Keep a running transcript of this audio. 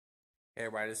Hey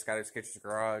everybody, this is Scotty Sketchy's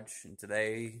Garage, and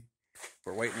today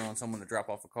we're waiting on someone to drop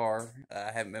off a car.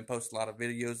 I haven't been posting a lot of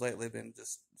videos lately, been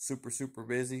just super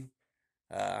busy.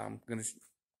 I'm going to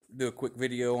do a quick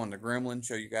video on the Gremlin,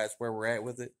 show you guys where we're at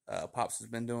with it. Pops has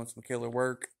been doing some killer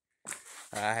work.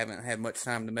 I haven't had much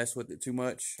time to mess with it too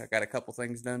much. I got a couple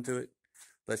things done to it.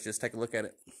 Let's just take a look at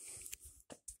it.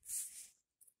 As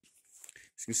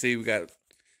you can see, we got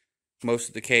most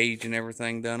of the cage and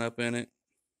everything done up in it.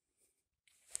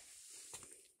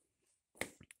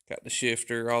 Got the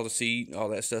shifter, all the seat, all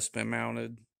that stuff's been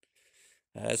mounted.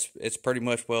 It's pretty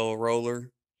much well a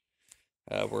roller.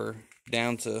 We're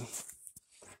down to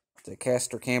the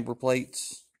caster camber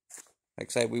plates. Like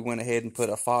I said, we went ahead and put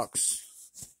a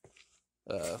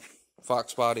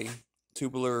Foxbody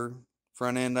tubular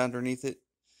front end underneath it,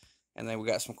 and then we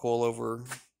got some coilover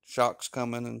shocks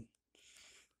coming, and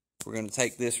we're gonna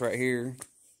take this right here,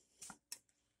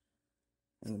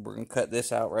 and we're gonna cut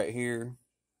this out right here,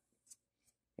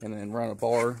 and then run a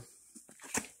bar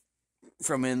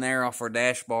from in there off our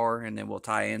dash bar, and then we'll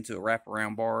tie into a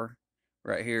wraparound bar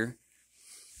right here.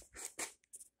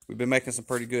 We've been making some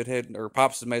pretty good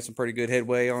Pops has made some pretty good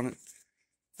headway on it.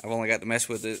 I've only got to mess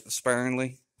with it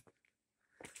sparingly,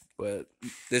 but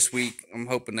this week I'm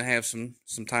hoping to have some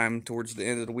time towards the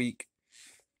end of the week.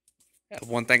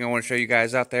 One thing I want to show you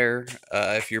guys out there,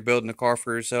 if you're building a car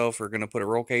for yourself or going to put a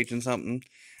roll cage in something,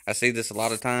 I see this a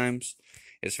lot of times.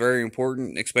 It's very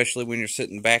important, especially when you're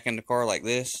sitting back in the car like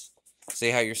this.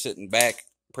 See how you're sitting back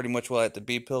pretty much well at the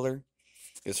B pillar?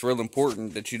 It's real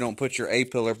important that you don't put your A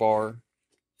pillar bar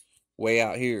way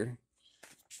out here.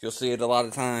 You'll see it a lot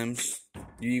of times.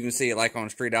 You even see it like on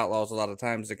Street Outlaws a lot of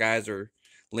times. The guys are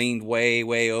leaned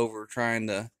way over trying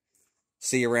to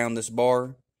see around this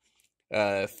bar.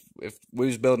 If we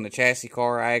was building a chassis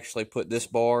car, I actually put this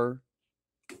bar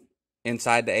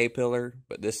inside the A pillar,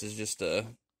 but this is just a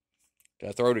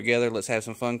throw together, let's have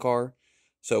some fun car.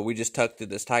 So we just tucked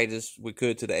it as tight as we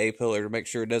could to the A pillar to make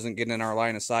sure it doesn't get in our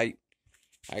line of sight.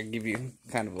 I can give you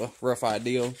kind of a rough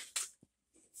idea.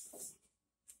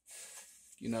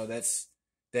 You know, that's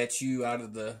you out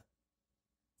of the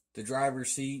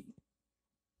driver's seat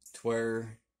to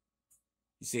where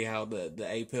you see how the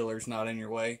A pillar's not in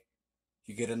your way.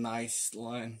 You get a nice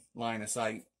line of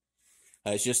sight.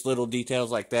 It's just little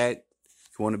details like that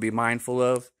you want to be mindful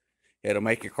of. It'll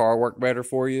make your car work better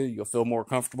for you. You'll feel more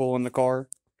comfortable in the car.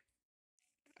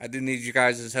 I do need you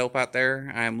guys' help out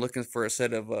there. I am looking for a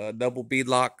set of double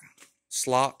beadlock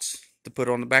slots to put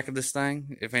on the back of this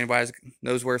thing. If anybody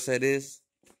knows where a set is,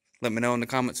 let me know in the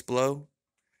comments below.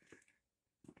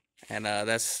 And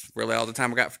that's really all the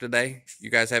time I got for today. You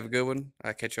guys have a good one.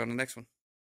 I'll catch you on the next one.